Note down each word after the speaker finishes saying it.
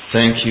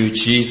Thank you,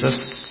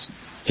 Jesus.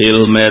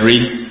 Hail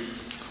Mary,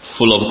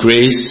 full of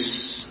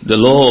grace, the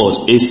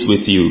Lord is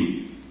with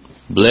you.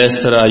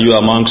 Blessed are you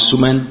amongst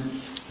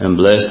women, and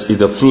blessed is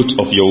the fruit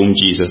of your womb,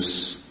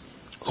 Jesus.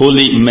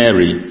 Holy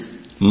Mary,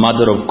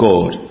 Mother of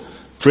God,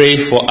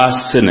 pray for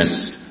us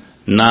sinners,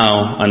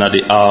 now and at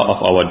the hour of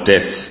our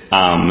death.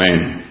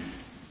 Amen.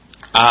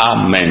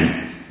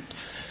 Amen.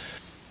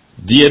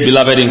 Dear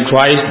beloved in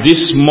Christ,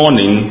 this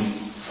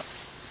morning,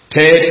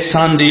 third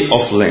Sunday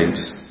of Lent,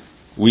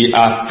 we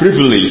are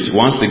privileged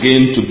once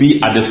again to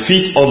be at the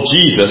feet of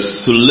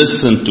Jesus to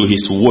listen to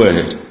his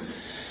word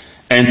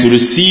and to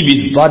receive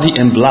his body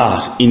and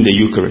blood in the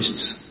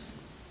Eucharist.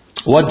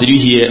 What did you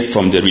hear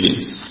from the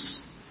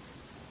readings?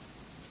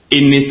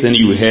 Anything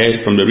you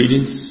heard from the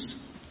readings?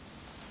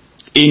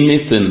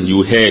 Anything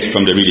you heard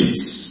from the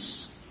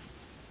readings?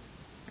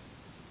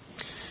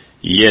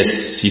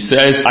 Yes, he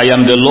says, I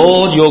am the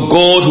Lord your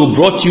God who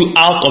brought you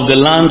out of the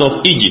land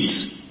of Egypt,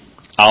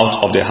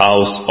 out of the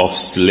house of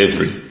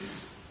slavery.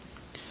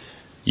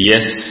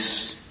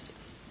 Yes,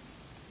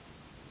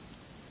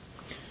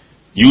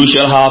 you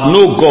shall have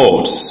no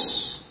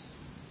gods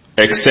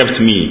except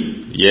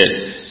me.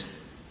 Yes,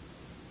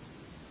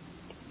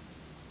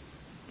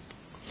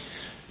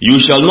 you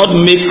shall not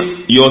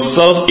make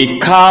yourself a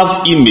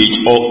carved image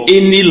or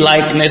any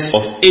likeness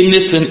of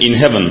anything in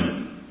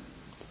heaven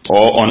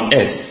or on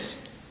earth.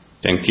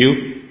 Thank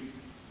you.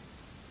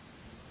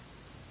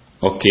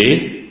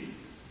 Okay.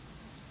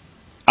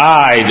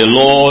 I, the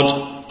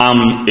Lord,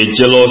 am a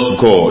jealous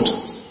God.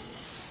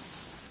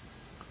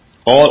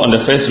 All on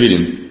the first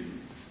reading.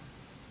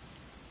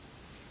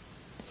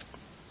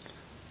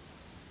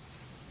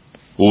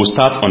 We will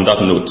start on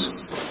that note.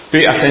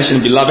 Pay attention,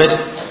 beloved.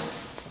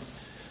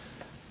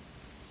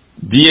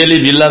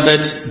 Dearly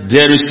beloved,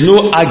 there is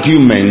no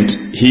argument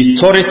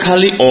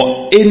historically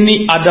or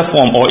any other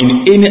form or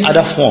in any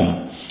other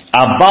form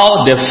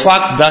about the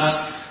fact that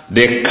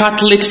the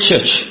Catholic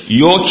Church,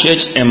 your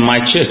church and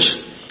my church,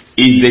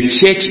 is the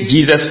church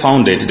Jesus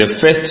founded, the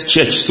first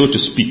church, so to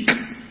speak.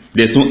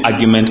 There's no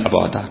argument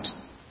about that.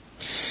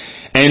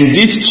 And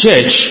this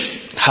church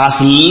has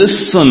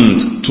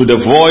listened to the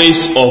voice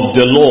of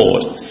the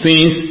Lord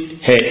since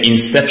her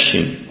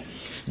inception.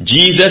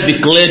 Jesus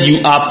declared,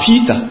 you are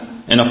Peter,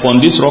 and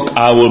upon this rock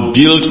I will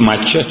build my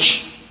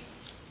church.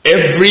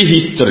 Every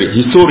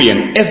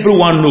historian,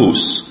 everyone knows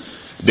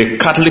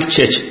the Catholic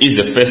Church is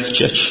the first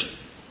church.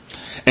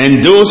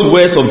 And those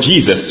words of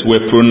Jesus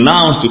were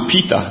pronounced to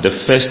Peter, the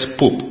first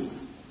pope.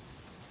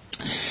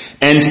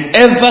 And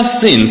ever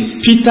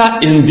since,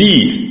 Peter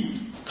indeed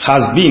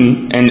has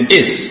been and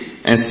is,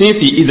 and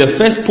since he is the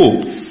first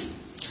pope,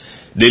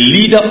 the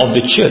leader of the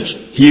church,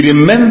 he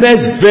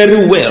remembers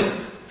very well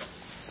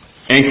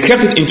and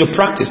kept it into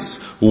practice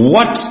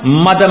what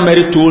Mother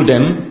Mary told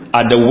them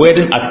at the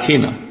wedding at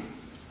Cana.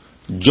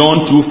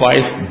 John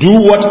 2:5,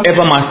 do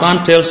whatever my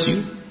son tells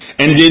you.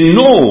 And they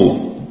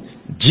know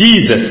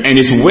Jesus and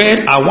his word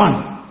are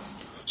one.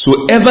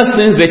 So ever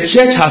since, the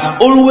church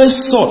has always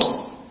sought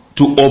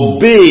to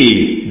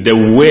obey the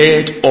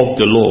word of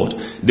the Lord.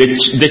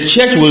 The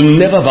church will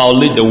never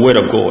violate the word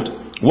of God.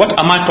 What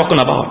am I talking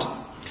about?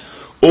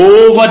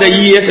 Over the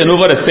years and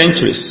over the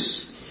centuries,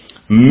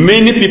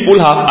 many people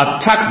have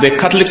attacked the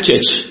Catholic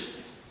Church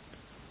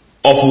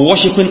of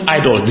worshiping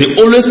idols.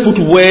 They always put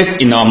words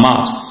in our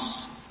mouths.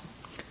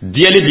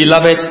 Dearly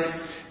beloved,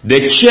 the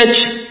church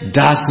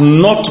does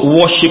not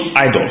worship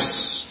idols.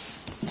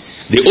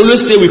 They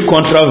always say we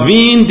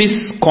contravene this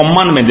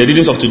commandment, the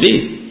readings of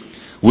today.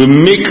 We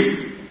make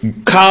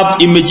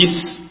carved images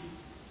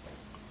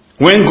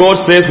when God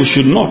says we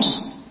should not.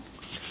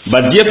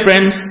 But dear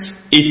friends,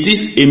 it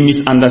is a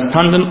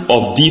misunderstanding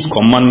of these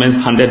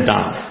commandments handed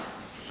down.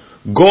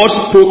 God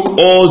spoke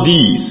all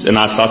these, and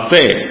as I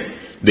said,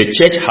 the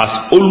church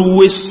has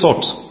always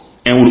sought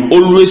and will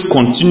always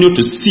continue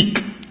to seek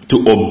to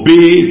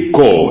obey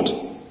God.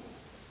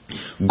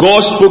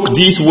 God spoke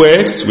these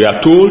words, we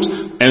are told,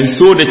 and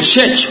so the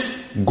church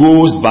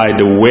goes by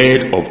the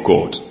word of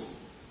God.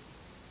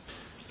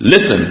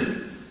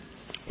 Listen,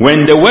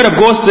 when the word of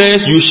God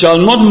says, you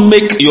shall not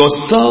make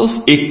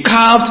yourself a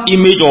carved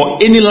image or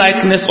any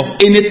likeness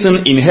of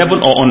anything in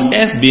heaven or on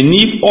earth,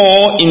 beneath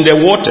or in the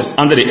waters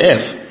under the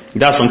earth.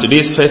 That's from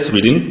today's first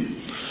reading.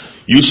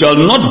 You shall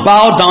not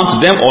bow down to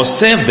them or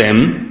serve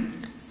them.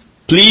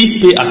 Please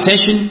pay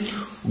attention.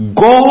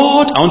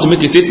 God, I want to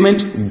make a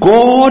statement.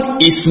 God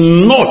is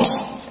not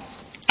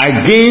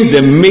against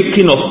the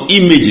making of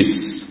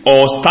images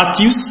or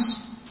statues,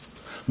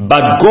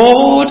 but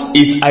God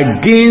is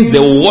against the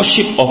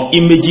worship of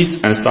images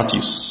and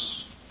statues.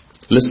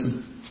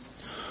 Listen.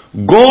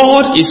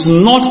 God is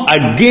not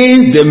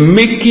against the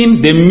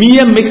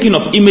mere making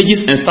of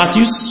images and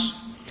statues,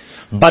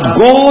 but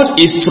God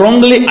is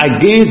strongly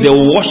against the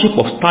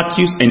worship of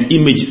statues and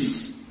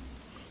images.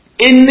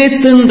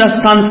 Anything that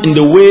stands in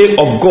the way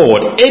of God,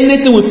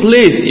 anything we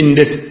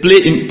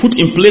put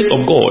in place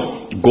of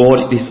God,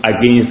 God is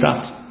against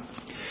that.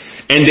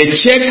 And the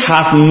church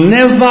has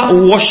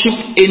never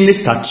worshipped any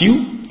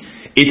statue.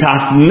 It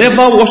has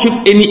never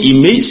worshipped any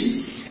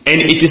image. And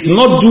it is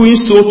not doing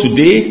so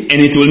today,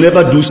 and it will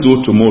never do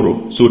so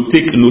tomorrow. So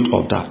take note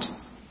of that.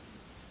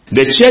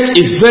 The church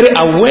is very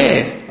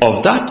aware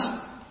of that.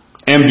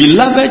 And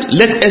beloved,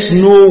 let us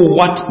know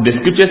what the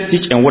scriptures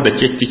teach and what the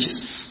church teaches.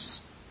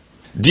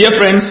 Dear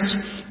friends,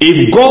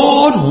 if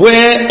God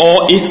were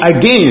or is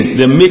against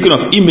the making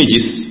of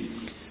images,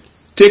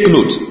 take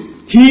note.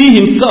 He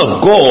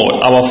himself,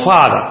 God, our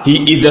Father,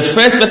 he is the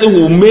first person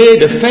who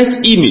made the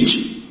first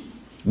image.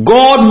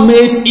 God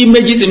made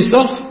images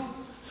himself.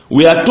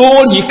 We are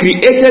told he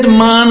created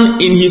man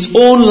in his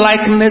own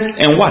likeness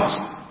and what?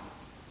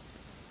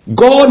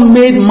 God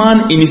made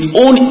man in his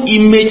own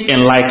image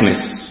and likeness.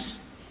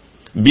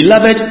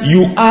 Beloved,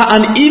 you are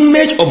an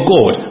image of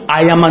God.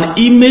 I am an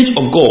image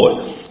of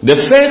God. The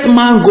first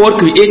man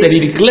God created,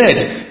 he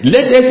declared,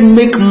 let us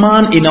make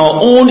man in our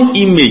own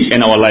image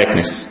and our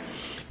likeness.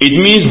 It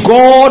means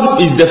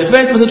God is the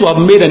first person to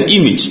have made an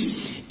image.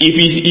 If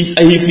he is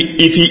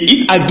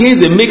against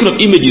the making of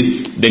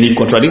images, then he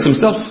contradicts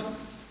himself.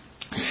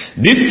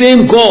 This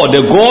same God,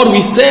 the God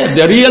we serve,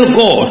 the real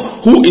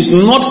God, who is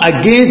not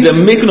against the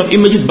making of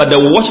images but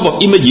the worship of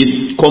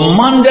images,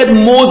 commanded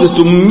Moses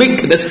to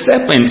make the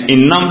serpent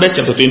in Numbers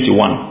chapter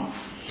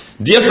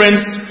 21. Dear friends,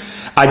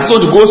 I just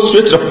want to go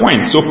straight to the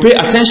point. So pay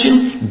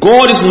attention.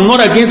 God is not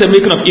against the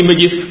making of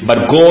images,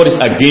 but God is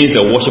against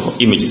the worship of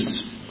images.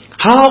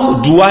 How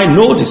do I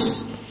know this?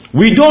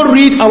 We don't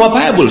read our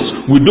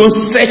Bibles. We don't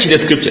search the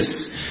scriptures.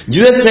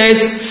 Jesus says,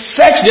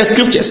 search the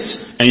scriptures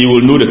and you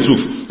will know the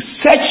truth.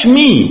 Search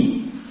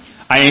me.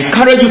 I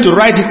encourage you to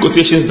write these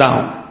quotations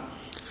down.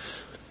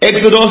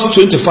 Exodus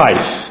 25,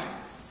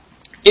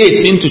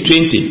 18 to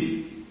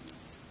 20.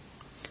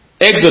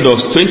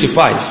 Exodus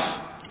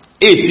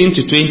 25, 18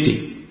 to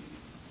 20.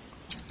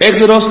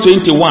 Exodus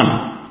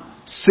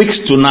 21,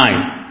 6 to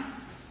 9.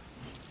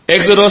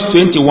 Exodus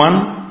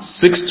 21,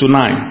 6 to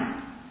 9.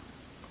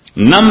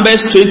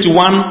 Numbers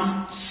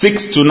 21,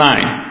 6 to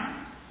 9.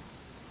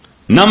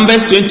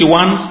 Numbers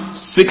 21,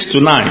 6 to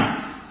 9.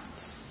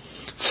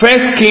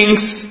 1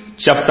 Kings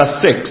chapter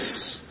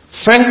 6.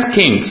 1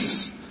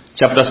 Kings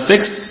chapter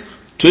 6,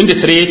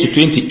 23 to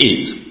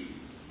 28.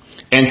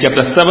 And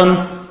chapter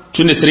 7,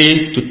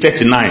 23 to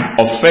 39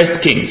 of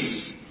 1 Kings.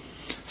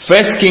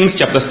 1 Kings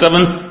chapter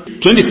 7,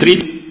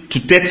 23 to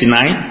 39.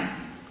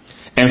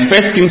 And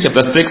 1 Kings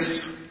chapter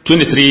 6,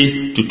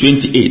 23 to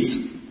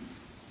 28.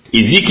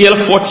 Ezekiel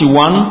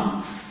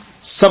 41,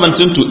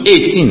 17 to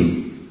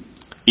 18.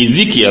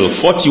 Ezekiel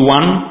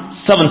 41,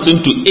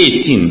 17 to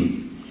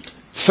 18.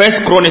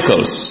 First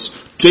Chronicles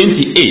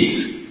 28,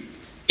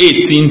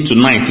 18 to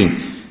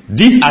 19.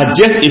 These are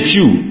just a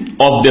few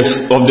of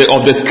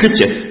the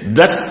scriptures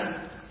that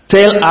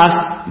tell us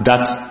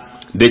that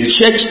the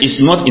church is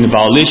not in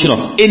violation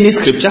of any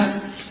scripture,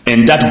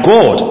 and that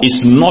God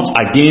is not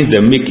against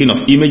the making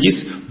of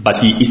images, but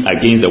he is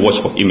against the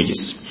worship of images.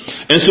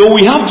 And so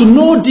we have to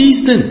know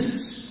these things.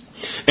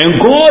 And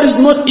God is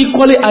not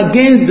equally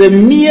against the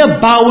mere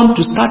bowing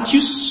to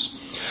statues,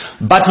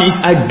 but he is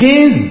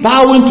against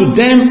bowing to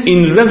them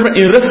in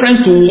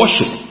reference to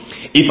worship.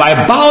 If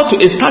I bow to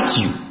a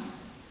statue,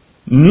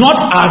 not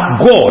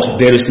as God,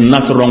 there is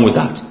nothing wrong with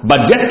that.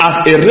 But just as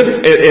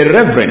a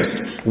reverence,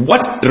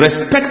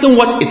 respecting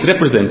what it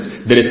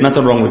represents, there is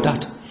nothing wrong with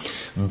that.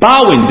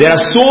 Bowing, there are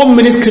so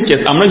many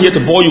scriptures. I'm not here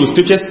to bore you with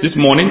scriptures this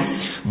morning,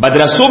 but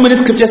there are so many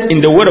scriptures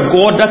in the Word of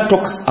God that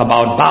talks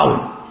about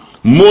bowing.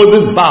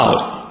 Moses bowed,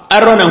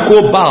 Aaron and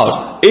co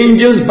bowed,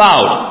 angels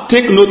bowed.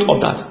 Take note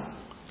of that.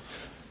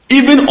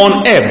 Even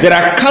on earth, there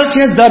are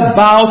cultures that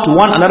bow to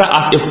one another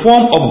as a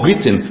form of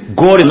greeting.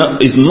 God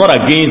is not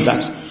against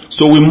that.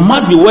 So we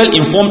must be well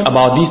informed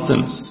about these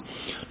things.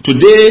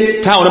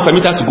 Today, time will not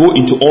permit us to go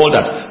into all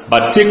that.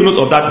 But take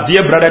note of that,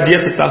 dear brother, dear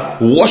sister.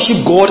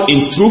 Worship God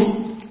in truth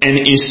and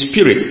in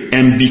spirit,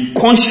 and be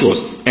conscious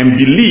and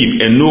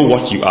believe and know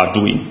what you are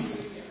doing.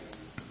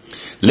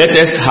 Let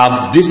us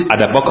have this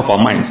at the back of our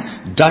minds.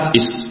 That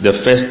is the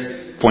first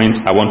point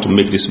I want to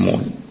make this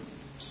morning.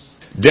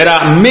 There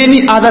are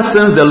many other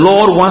things the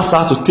Lord wants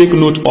us to take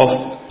note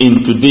of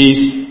in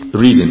today's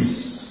readings.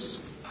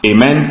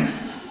 Amen.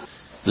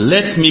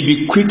 Let me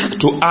be quick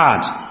to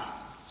add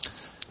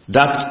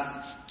that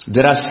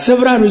there are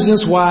several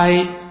reasons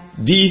why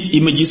these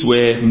images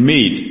were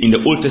made in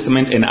the Old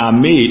Testament and are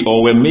made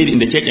or were made in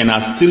the church and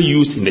are still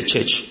used in the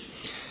church.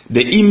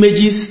 The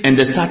images and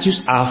the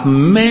statues are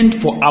meant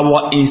for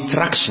our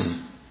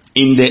instruction.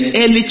 In the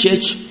early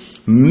church,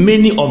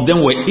 many of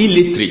them were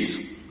illiterate,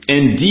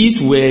 and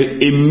these were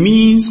a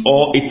means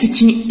or a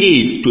teaching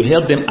aid to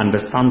help them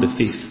understand the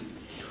faith.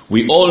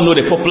 We all know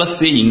the popular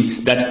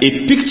saying that a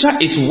picture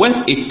is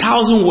worth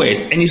 1,000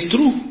 words, and it's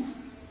true.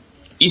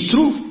 It's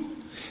true.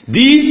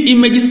 These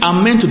images are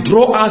meant to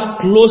draw us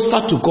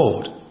closer to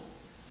God.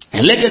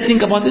 And let us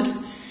think about it.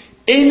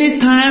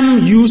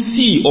 Anytime you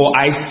see or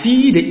I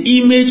see the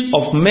image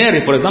of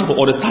Mary, for example,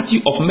 or the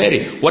statue of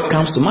Mary, what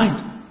comes to mind?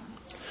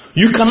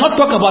 You cannot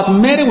talk about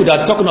Mary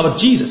without talking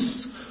about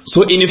Jesus.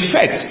 So in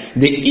effect,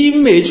 the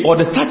image or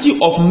the statue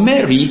of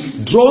Mary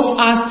draws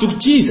us to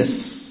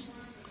Jesus.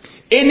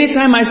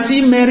 Anytime I see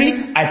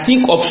Mary, I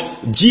think of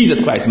Jesus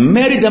Christ.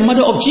 Mary, the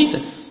mother of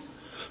Jesus.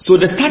 So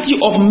the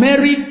statue of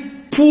Mary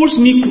pulls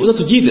me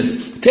closer to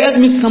Jesus, tells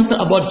me something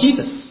about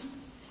Jesus.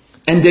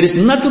 And there is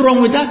nothing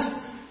wrong with that.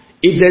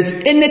 If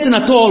there's anything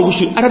at all, we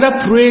should rather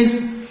praise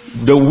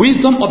the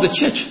wisdom of the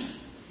church.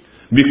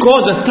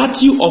 Because the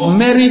statue of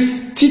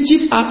Mary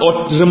teaches us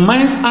or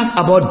reminds us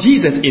about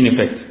Jesus in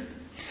effect.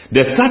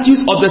 The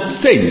statues of the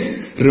saints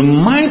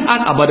remind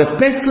us about the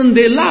person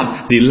they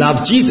love. They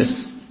love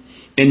Jesus.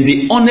 And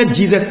they honor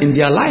Jesus in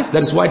their lives.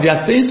 That is why they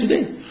are saints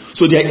today.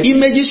 So their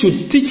images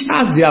should teach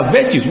us their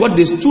virtues, what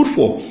they stood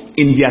for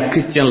in their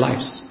Christian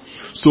lives.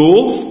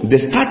 So the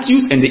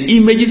statues and the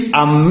images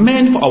are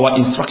meant for our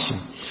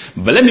instruction.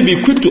 But let me be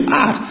quick to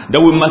add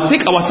that we must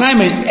take our time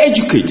and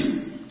educate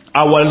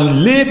our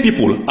lay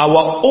people,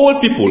 our old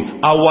people,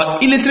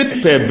 our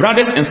illiterate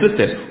brothers and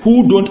sisters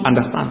who don't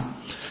understand.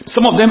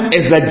 Some of them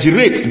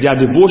exaggerate their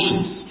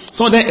devotions.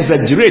 Some of them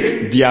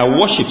exaggerate their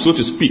worship, so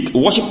to speak,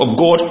 worship of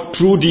God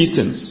through these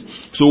things.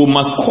 So we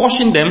must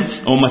caution them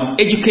and we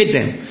must educate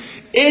them.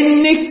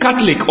 Any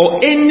Catholic or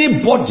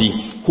anybody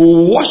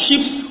who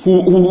worships,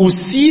 who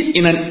sees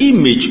in an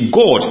image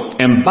God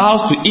and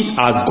bows to it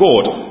as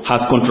God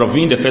has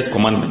contravened the first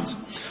commandment.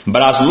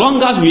 But as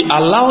long as we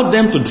allow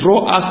them to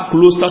draw us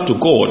closer to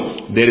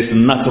God, there is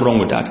nothing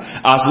wrong with that.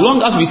 As long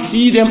as we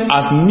see them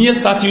as mere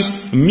statues,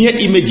 mere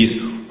images,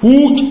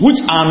 which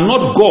are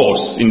not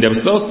gods in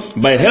themselves,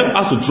 but help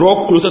us to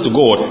draw closer to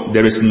God,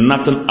 there is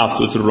nothing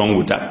absolutely wrong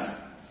with that.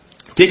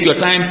 Take your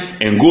time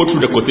and go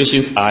through the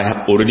quotations I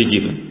have already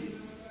given.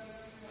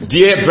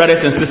 Dear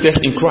brothers and sisters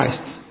in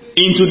Christ,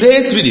 in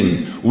today's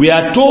reading, we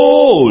are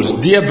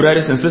told, dear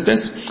brothers and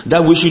sisters,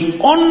 that we should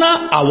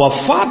honor our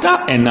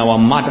father and our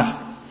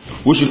mother.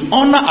 We should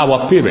honor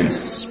our parents.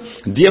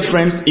 Dear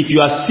friends, if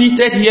you are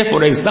seated here,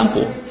 for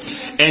example,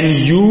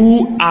 and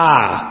you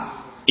are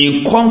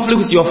in conflict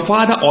with your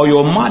father or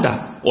your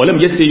mother, or let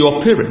me just say your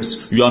parents,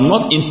 you are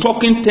not in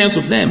talking terms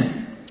with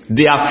them,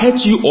 they have hurt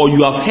you or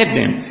you have hurt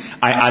them,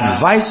 I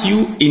advise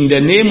you in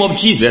the name of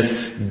Jesus,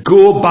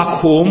 go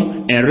back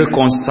home and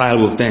reconcile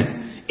with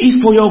them.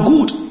 It's for your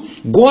good.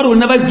 God will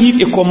never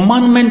give a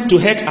commandment to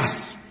hurt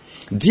us.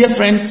 Dear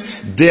friends,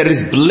 there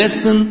is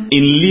blessing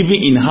in living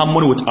in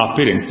harmony with our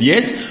parents.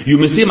 Yes, you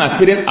may say my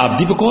parents are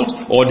difficult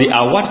or they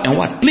are what and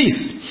what. Please,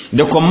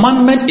 the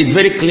commandment is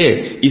very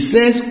clear. It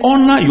says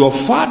honor your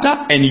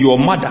father and your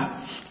mother.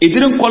 It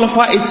didn't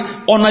qualify it,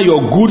 honor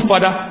your good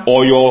father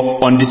or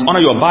dishonor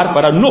your bad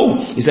father. No,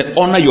 it said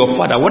honor your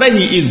father. Whether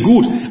he is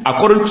good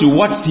according to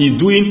what he is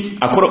doing,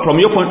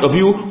 from your point of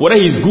view, whether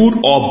he is good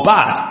or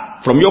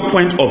bad from your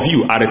point of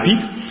view. I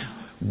repeat,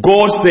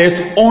 God says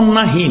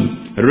honor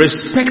him,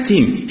 respect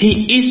him.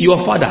 He is your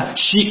father,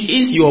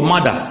 she is your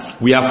mother.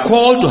 We are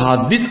called to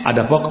have this at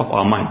the back of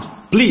our minds.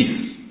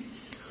 Please,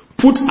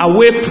 put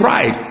away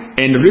pride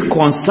and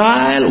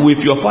reconcile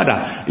with your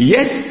father.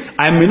 Yes,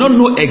 I may not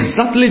know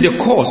exactly the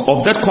cause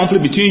of that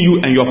conflict between you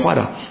and your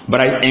father,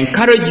 but I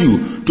encourage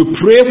you to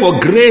pray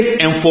for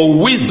grace and for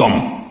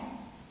wisdom.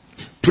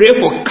 Pray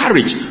for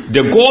courage.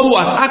 The God who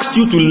has asked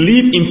you to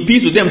live in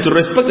peace with them, to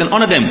respect and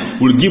honor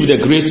them, will give you the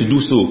grace to do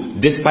so,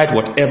 despite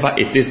whatever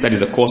it is that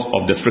is the cause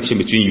of the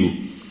friction between you.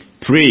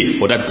 Pray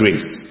for that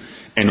grace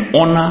and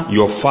honor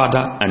your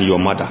father and your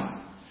mother.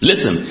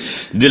 Listen,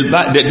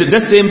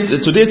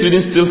 today's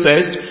reading still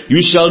says, you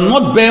shall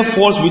not bear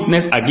false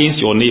witness against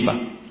your neighbor.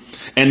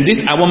 And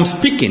this I am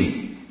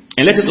speaking.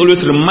 And let us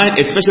always remind,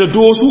 especially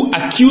those who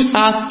accuse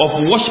us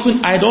of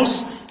worshiping idols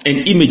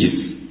and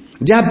images.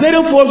 They are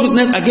bearing false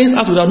witness against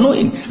us without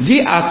knowing.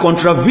 They are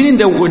contravening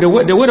the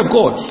word of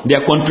God. They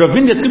are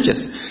contravening the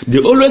scriptures.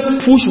 They always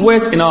push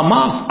words in our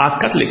mouths as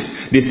Catholics.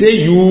 They say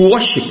you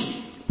worship.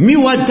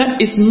 Meanwhile, that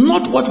is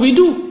not what we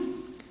do.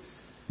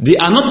 They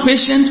are not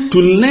patient to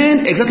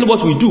learn exactly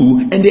what we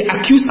do, and they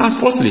accuse us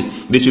falsely.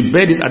 They should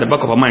bear this at the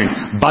back of our minds.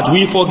 But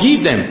we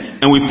forgive them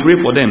and we pray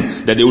for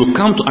them that they will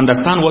come to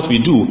understand what we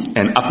do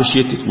and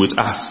appreciate it with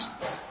us.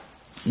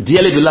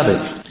 Dearly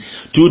beloved,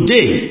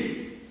 today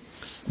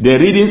the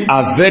readings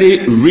are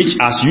very rich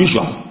as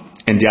usual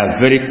and they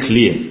are very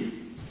clear.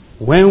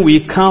 When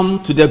we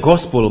come to the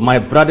gospel, my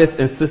brothers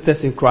and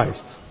sisters in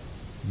Christ,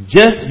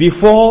 just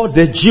before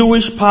the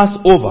Jewish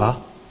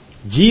Passover,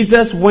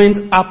 Jesus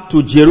went up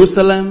to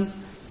Jerusalem,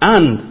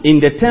 and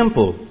in the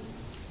temple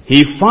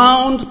he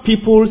found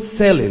people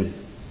selling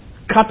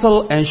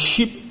cattle and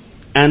sheep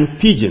and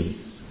pigeons,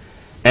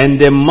 and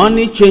the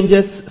money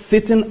changers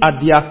sitting at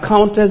their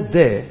counters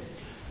there.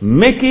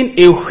 Making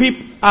a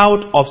whip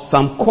out of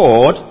some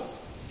cord,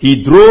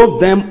 he drove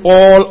them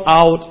all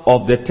out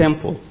of the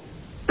temple,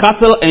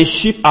 cattle and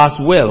sheep as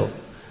well,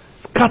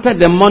 scattered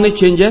the money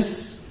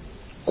changers,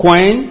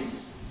 coins,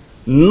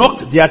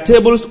 knocked their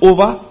tables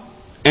over,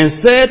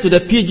 and said to the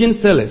pigeon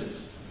sellers,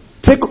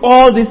 take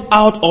all this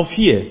out of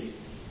here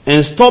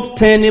and stop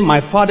turning my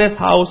father's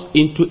house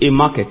into a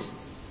market.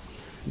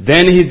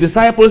 Then his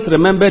disciples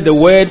remembered the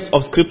words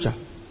of scripture,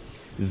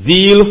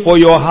 zeal for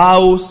your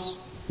house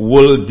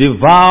will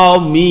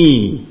devour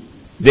me.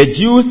 The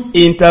Jews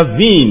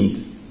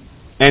intervened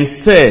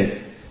and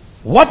said,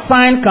 What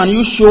sign can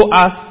you show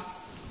us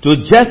to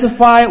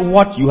justify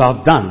what you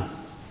have done?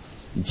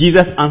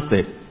 Jesus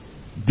answered,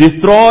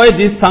 destroy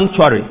this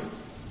sanctuary,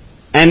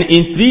 and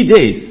in 3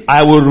 days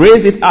I will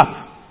raise it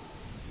up.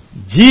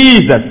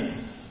 Jesus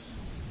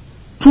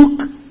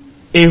took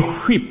a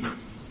whip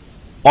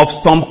of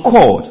some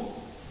cord.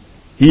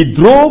 He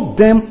drove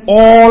them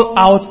all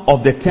out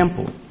of the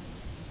temple,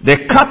 the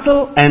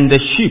cattle and the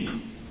sheep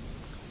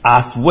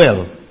as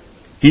well.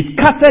 He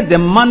scattered the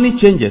money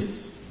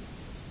changers,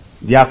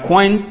 their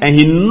coins, and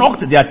he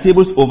knocked their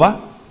tables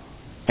over,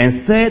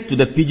 and said to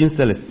the pigeon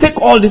sellers, take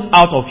all this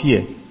out of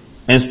here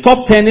and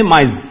stop turning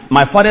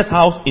my father's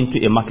house into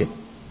a market.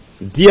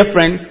 Dear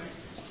friends,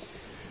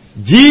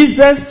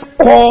 Jesus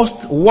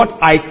caused what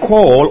I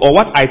call, or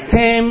what I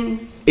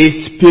term,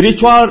 a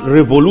spiritual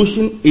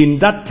revolution in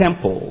that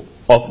temple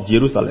of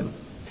Jerusalem.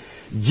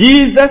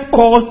 Jesus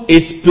caused a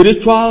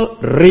spiritual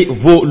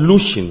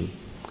revolution.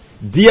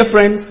 Dear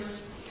friends,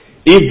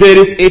 if there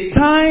is a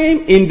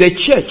time in the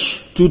church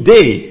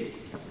today,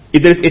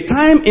 if there is a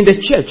time in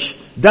the church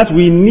that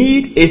we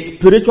need a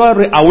spiritual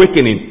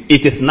reawakening,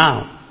 it is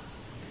now.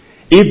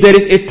 If there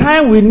is a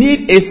time we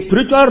need a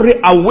spiritual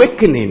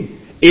reawakening,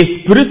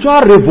 a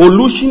spiritual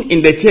revolution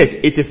in the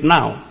church, it is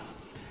now.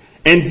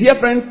 And dear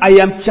friends,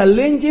 I am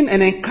challenging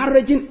and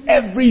encouraging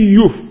every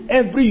youth,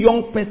 every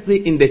young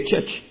person in the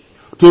church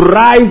to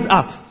rise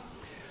up.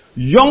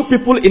 Young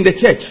people in the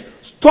church,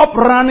 stop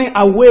running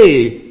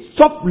away,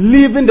 stop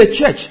leaving the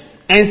church,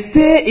 and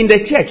stay in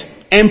the church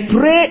and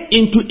pray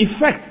into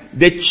effect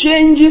the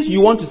changes you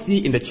want to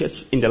see in the church,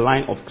 in the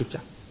line of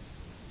scripture.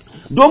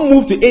 Don't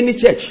move to any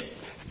church.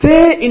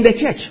 Stay in the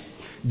church.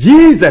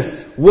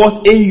 Jesus was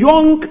a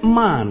young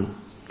man.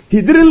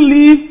 He didn't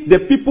leave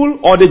the people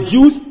or the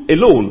Jews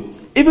alone.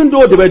 Even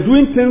though they were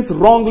doing things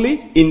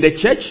wrongly in the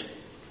church,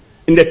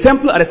 in the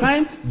temple at the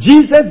time,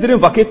 Jesus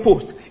didn't vacate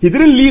post. He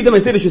didn't leave them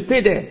and say they should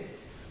stay there.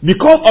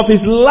 Because of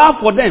his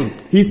love for them,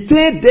 he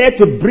stayed there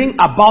to bring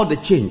about the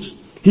change.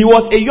 He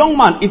was a young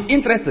man. It's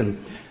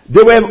interesting.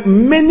 There were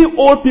many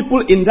old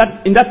people in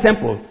that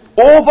temple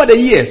over the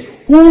years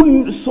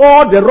who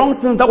saw the wrong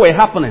things that were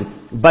happening,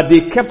 but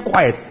they kept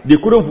quiet. They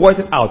couldn't voice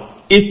it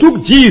out. It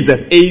took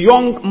Jesus, a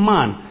young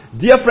man.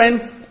 Dear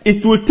friend,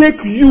 it will take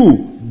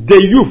you, the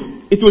youth,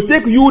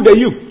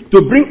 to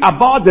bring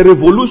about the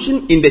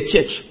revolution in the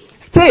church.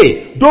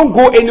 Stay. Don't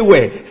go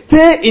anywhere.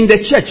 Stay in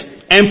the church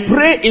and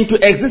pray into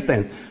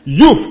existence.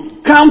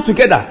 Youth, come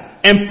together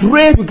and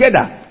pray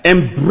together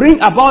and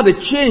bring about the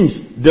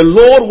change the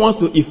Lord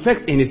wants to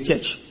effect in his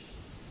church.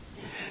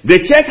 The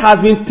church has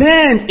been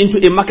turned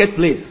into a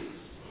marketplace.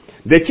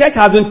 The church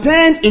has been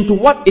turned into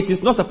what it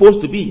is not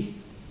supposed to be.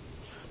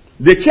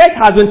 The church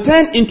has been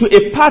turned into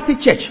a party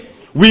church.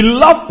 We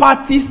love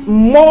parties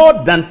more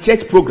than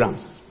church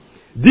programs.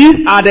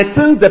 These are the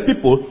things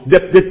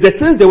the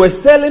things they were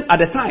selling at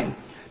the time,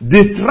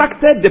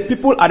 distracted the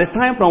people at the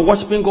time from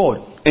worshiping God.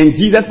 And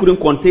Jesus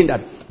couldn't contain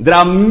that. There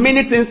are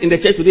many things in the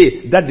church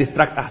today that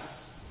distract us.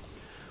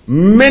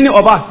 Many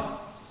of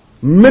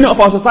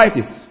our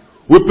societies,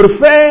 we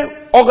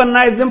prefer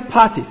organizing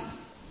parties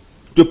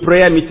to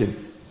prayer meetings.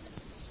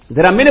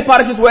 There are many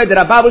parishes where there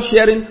are Bible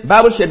sharing,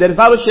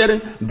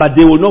 but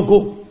they will not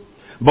go.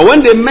 But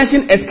when they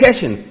mention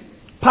excursions,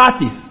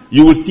 parties,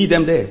 you will see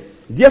them there.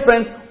 Dear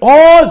friends,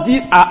 all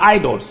these are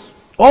idols.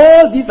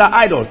 All these are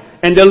idols.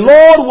 And the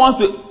Lord wants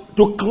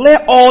to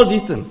clear all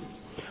these things.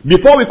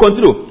 Before we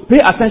continue,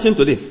 pay attention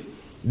to this.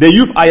 The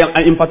youth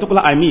in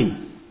particular, I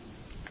mean.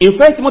 In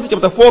 1 Timothy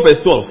chapter 4 verse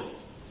 12,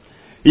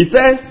 he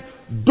says,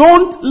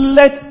 don't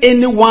let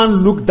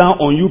anyone look down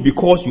on you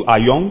because you are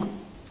young,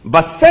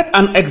 but set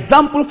an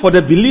example for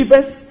the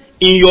believers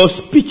in your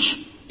speech,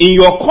 in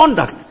your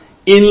conduct,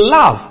 in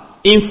love,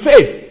 in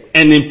faith,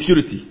 and in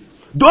purity.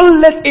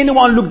 Don't let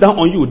anyone look down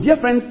on you. Dear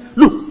friends,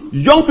 look,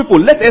 young people,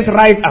 let us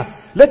rise up.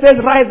 Let us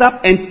rise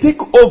up and take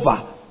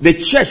over the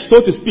church,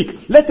 so to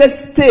speak. Let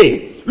us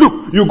stay.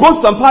 Look, you go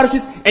to some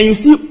parishes and you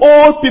see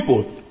old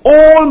people,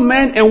 all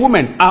men and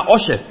women are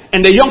ushers,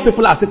 and the young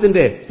people are sitting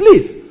there.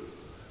 Please,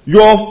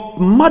 your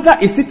mother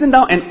is sitting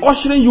down and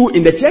ushering you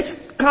in the church,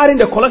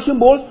 carrying the collection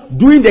bowls,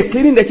 doing the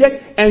cleaning the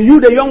church, and you,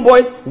 the young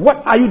boys,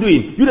 what are you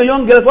doing? You, the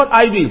young girls, what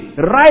are you doing?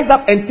 Rise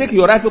up and take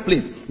your rightful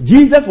place.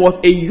 Jesus was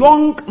a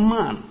young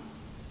man.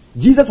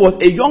 Jesus was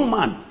a young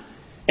man,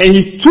 and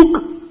he took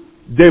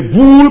the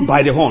bull by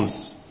the horns.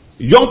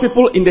 Young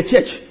people in the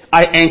church,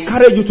 I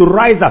encourage you to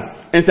rise up.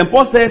 And St.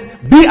 Paul says,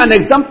 be an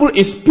example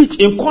in speech,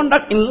 in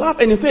conduct, in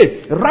love, and in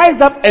faith. Rise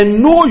up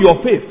and know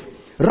your faith.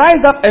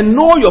 Rise up and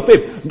know your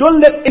faith. Don't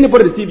let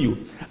anybody deceive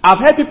you.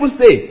 I've heard people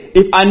say,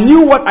 if I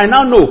knew what I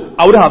now know,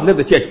 I would have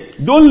left the church.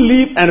 Don't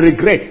leave and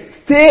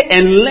regret. Stay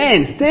and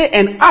learn. Stay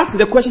and ask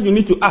the questions you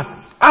need to ask.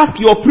 Ask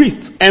your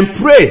priest and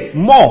pray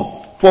more.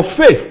 For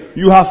faith,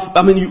 we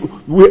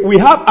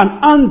have an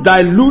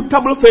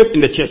undilutable faith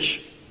in the church.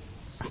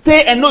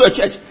 Stay and know your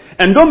church.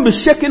 And don't be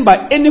shaken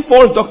by any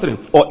false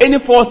doctrine or any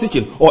false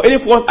teaching or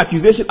any false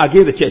accusation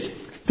against the church.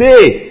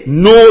 Stay,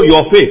 know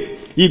your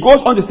faith. He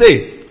goes on to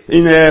say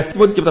in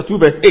Timothy chapter 2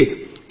 verse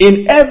 8,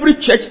 in every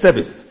church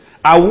service,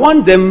 I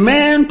want the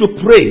men to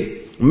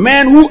pray,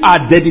 men who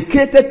are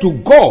dedicated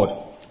to God.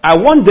 I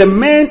want the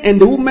men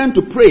and the women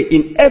to pray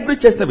in every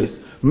church service.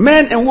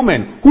 Men and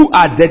women who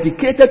are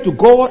dedicated to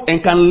God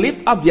and can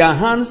lift up their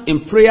hands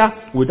in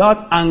prayer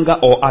without anger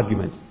or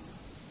argument.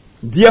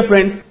 Dear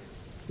friends,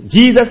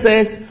 Jesus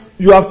says,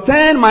 you have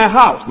turned my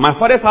house, my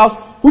Father's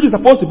house, which is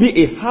supposed to be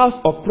a house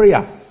of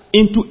prayer,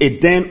 into a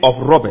den of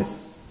robbers,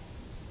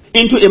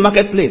 into a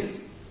marketplace.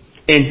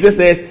 And Jesus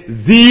says,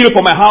 zeal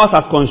for my house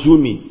has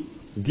consumed me.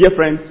 Dear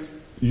friends,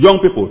 young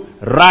people,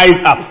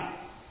 rise up.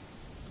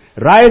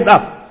 Rise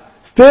up.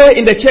 Stay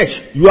in the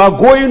church. You are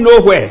going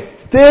nowhere.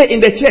 Stay in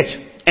the church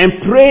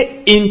and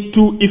pray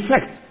into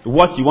effect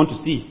what you want to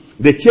see.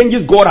 The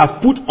changes God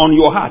has put on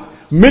your heart.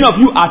 Many of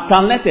you are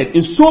talented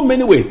in so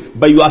many ways,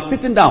 but you are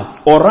sitting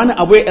down or running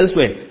away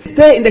elsewhere.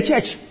 Stay in the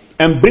church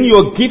and bring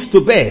your gifts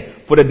to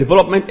bear for the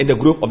development and the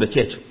growth of the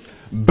church.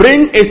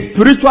 Bring a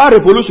spiritual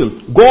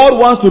revolution. God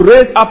wants to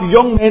raise up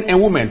young men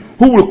and women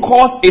who will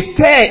cause a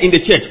stir in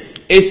the church.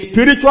 A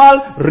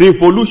spiritual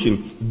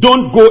revolution.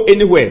 Don't go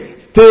anywhere.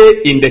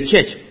 Stay in the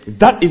church.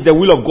 That is the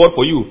will of God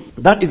for you.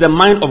 That is the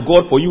mind of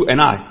God for you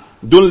and I.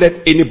 Don't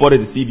let anybody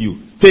deceive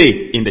you.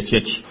 Stay in the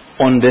church.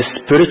 On the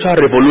spiritual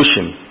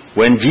revolution,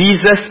 when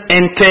Jesus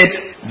entered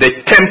the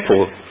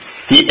temple,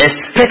 he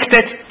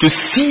expected to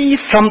see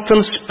something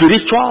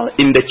spiritual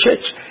in the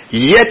church.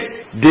 Yet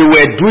they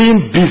were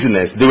doing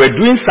business. They were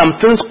doing some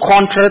things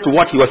contrary to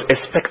what he was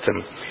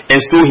expecting.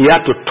 And so he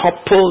had to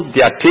topple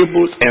their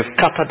tables and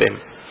scatter them.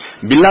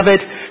 Beloved,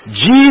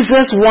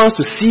 Jesus wants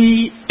to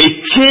see a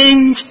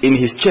change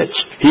in his church.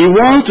 He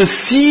wants to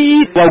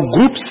see our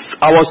groups,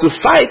 our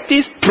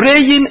societies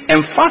praying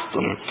and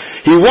fasting.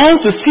 He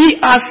wants to see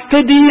us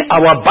studying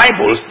our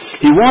Bibles.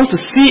 He wants to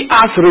see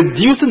us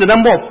reducing the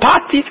number of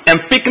parties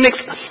and picnics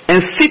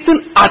and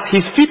sitting at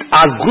his feet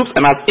as groups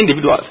and as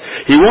individuals.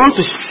 He wants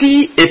to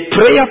see a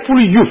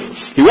prayerful youth.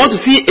 He wants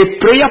to see a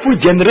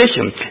prayerful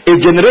generation, a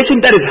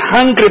generation that is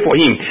hungry for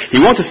him. He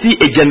wants to see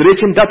a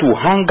generation that will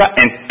hunger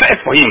and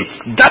thirst for him.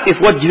 That is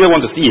what Jesus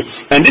wants to see.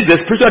 And this is the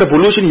spiritual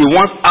revolution he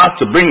wants us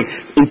to bring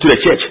into the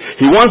church.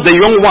 He wants the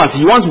young ones,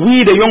 he wants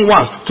we the young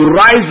ones to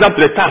rise up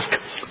to the task,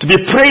 to be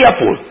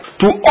prayerful,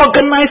 to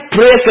organize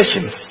prayer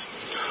sessions,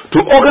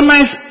 to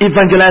organize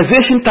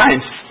evangelization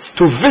times,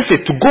 to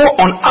visit, to go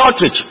on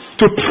outreach,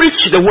 to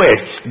preach the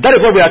word. That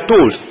is what we are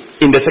told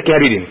in the second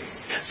reading.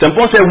 St.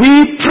 Paul said,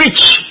 we preach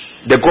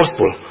the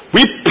gospel.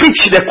 We preach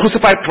the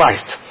crucified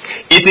Christ.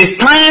 It is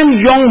time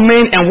young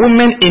men and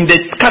women in the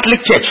Catholic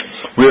Church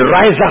will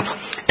rise up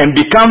and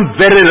become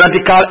very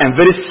radical and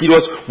very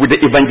serious with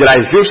the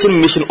evangelization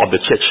mission of the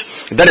church.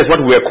 That is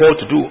what we are called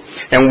to do.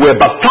 And we are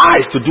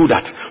baptized to do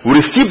that. We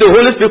received the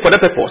Holy Spirit for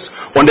that purpose.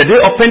 On the day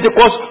of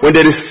Pentecost, when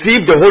they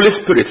received the Holy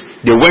Spirit,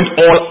 they went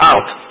all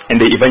out and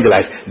they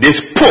evangelized. They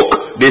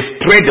spoke, they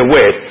spread the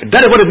word.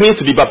 That is what it means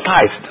to be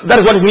baptized.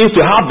 That is what it means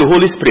to have the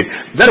Holy Spirit.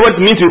 That is what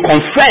it means to be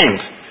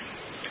confirmed.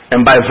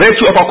 And by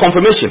virtue of our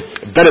confirmation,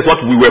 that is what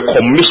we were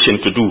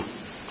commissioned to do.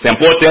 St.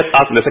 Paul tells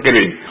us in the second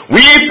reading,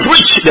 we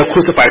preach the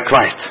crucified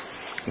Christ.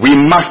 We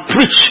must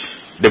preach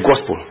the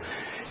gospel.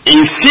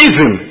 In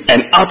season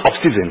and out of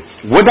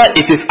season, whether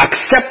it is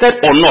accepted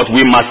or not,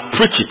 we must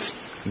preach it.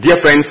 Dear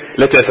friends,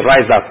 let us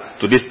rise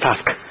up to this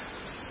task.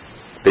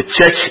 The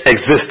church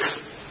exists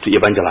to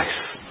evangelize.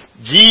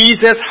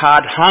 Jesus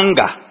had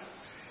hunger.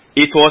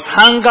 It was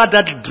hunger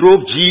that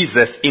drove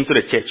Jesus into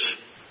the church.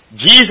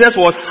 Jesus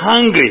was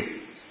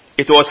hungry.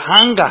 It was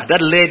hunger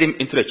that led him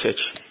into the church.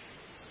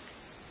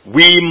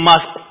 We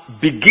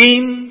must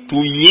begin to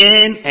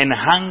yearn and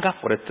hunger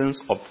for the things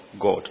of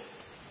God.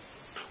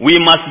 We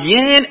must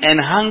yearn and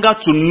hunger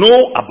to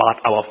know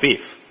about our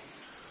faith.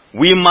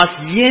 We must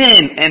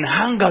yearn and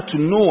hunger to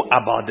know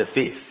about the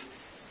faith.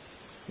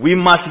 We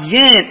must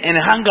yearn and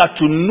hunger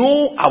to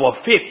know our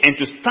faith and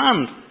to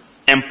stand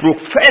and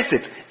profess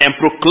it and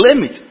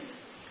proclaim it.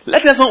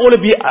 Let us not only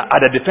be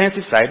at the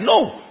defensive side.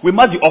 No, we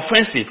must be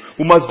offensive.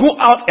 We must go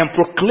out and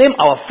proclaim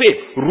our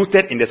faith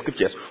rooted in the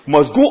scriptures. We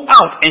must go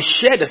out and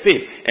share the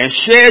faith and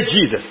share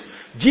Jesus.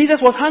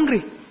 Jesus was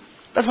hungry.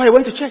 That's why he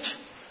went to church.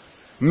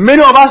 Many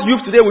of us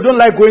youth today, we don't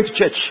like going to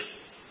church.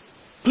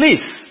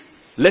 Please,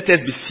 let us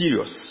be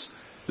serious.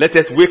 Let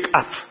us wake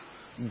up.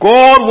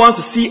 God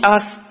wants to see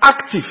us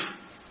active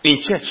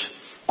in church.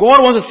 God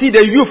wants to see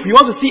the youth. He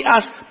wants to see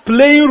us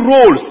playing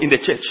roles in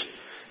the church.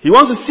 He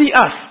wants to see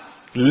us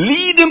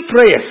leading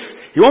prayers.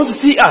 He wants to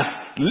see us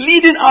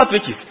leading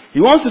outreaches.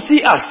 He wants to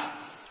see us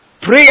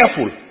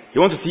prayerful. He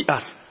wants to see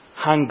us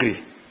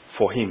hungry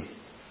for him.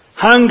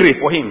 Hungry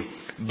for him.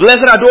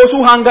 Blessed are those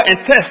who hunger and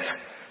thirst.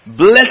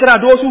 Blessed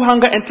are those who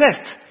hunger and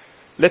thirst.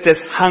 Let us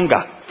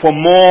hunger for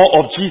more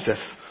of Jesus,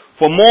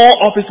 for more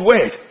of his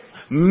word.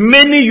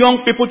 Many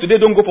young people today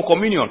don't go for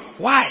communion.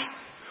 Why?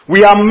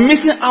 We are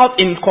missing out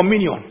in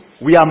communion.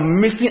 We are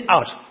missing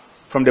out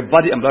from the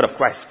body and blood of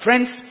Christ.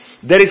 Friends,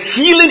 there is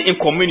healing in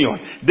communion.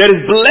 There is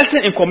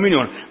blessing in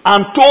communion.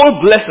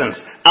 Untold blessings.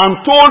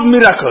 Untold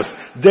miracles.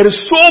 There is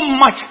so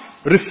much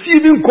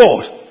receiving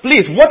God.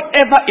 Please,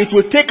 whatever it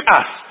will take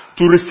us to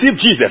to receive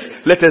Jesus,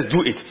 let us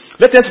do it.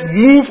 Let us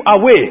move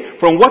away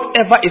from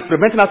whatever is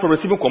preventing us from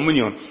receiving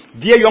communion.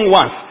 Dear young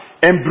ones,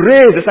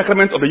 embrace the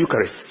sacrament of the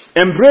Eucharist.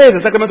 Embrace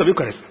the sacrament of the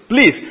Eucharist.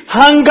 Please,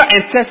 hunger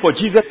and thirst for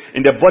Jesus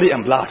in the body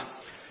and blood.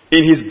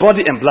 In his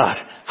body and blood.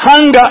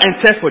 Hunger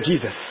and thirst for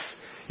Jesus.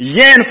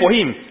 Yearn for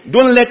him.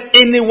 Don't let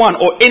anyone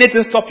or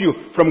anything stop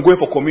you from going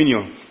for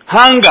communion.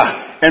 Hunger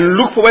and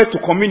look forward to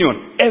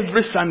communion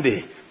every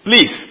Sunday.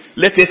 Please,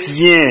 let us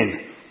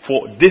yearn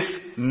for this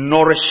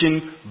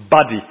nourishing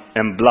body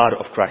and blood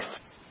of Christ.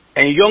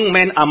 And young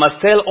men, I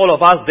must tell all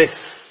of us this.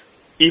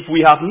 If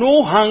we have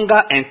no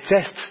hunger and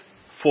thirst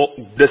for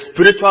the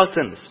spiritual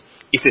things,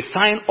 it's a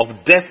sign of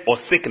death or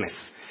sickness.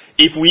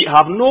 If we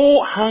have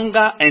no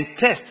hunger and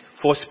thirst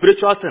for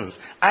spiritual things,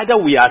 either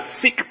we are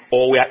sick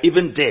or we are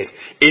even dead.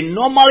 A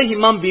normal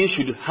human being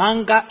should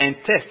hunger and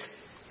thirst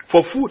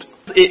for food.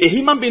 A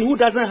human being who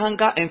doesn't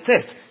hunger and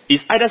thirst is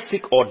either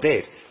sick or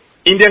dead.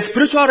 In the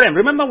spiritual realm,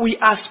 remember, we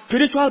are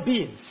spiritual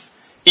beings.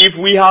 If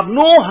we have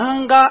no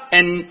hunger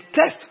and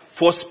thirst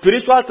for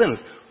spiritual things,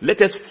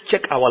 let us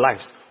check our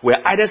lives. We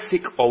are either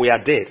sick or we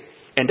are dead.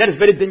 And that is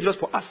very dangerous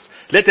for us.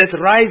 Let us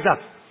rise up.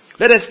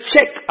 Let us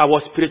check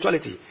our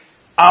spirituality.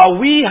 Are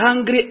we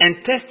hungry and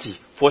thirsty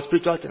for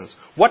spiritual things?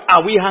 What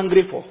are we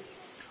hungry for?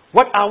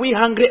 What are we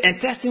hungry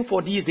and thirsting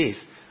for these days?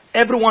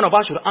 Every one of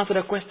us should answer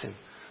the question.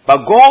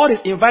 But God is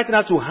inviting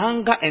us to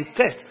hunger and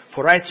thirst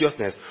for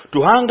righteousness, to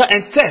hunger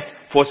and thirst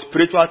for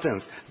spiritual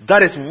things.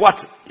 That is what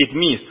it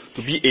means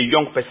to be a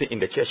young person in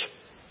the church.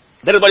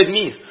 That is what it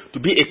means to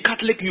be a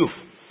Catholic youth.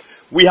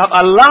 We have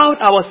allowed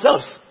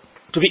ourselves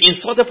to be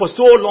insulted for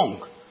so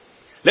long.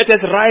 Let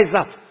us rise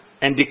up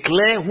and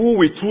declare who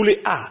we truly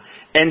are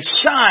and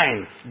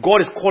shine.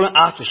 God is calling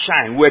us to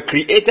shine. We're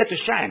created to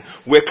shine.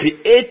 We're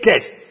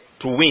created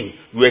to win.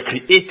 We're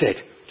created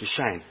to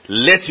shine.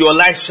 Let your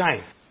light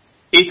shine.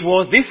 It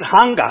was this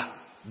hunger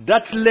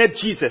that led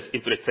Jesus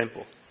into the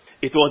temple.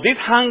 It was this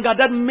hunger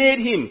that made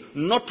him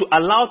not to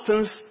allow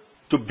things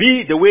to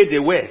be the way they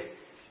were.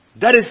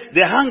 That is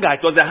the hunger. It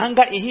was the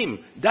hunger in him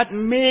that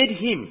made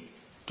him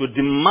to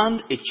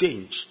demand a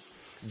change.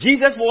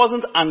 Jesus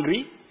wasn't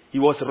angry. He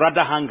was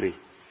rather hungry.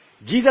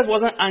 Jesus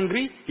wasn't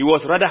angry. He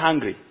was rather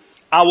hungry.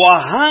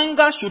 Our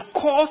hunger should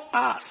cause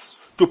us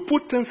to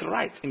put things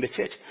right in the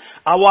church.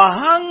 Our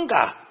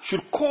hunger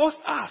should cause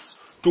us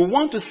to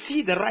want to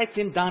see the right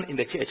thing done in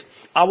the church.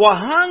 Our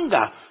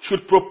hunger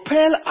should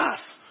propel us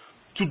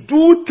to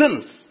do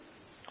things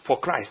for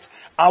Christ.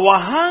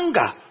 Our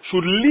hunger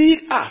should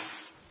lead us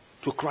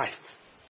to Christ.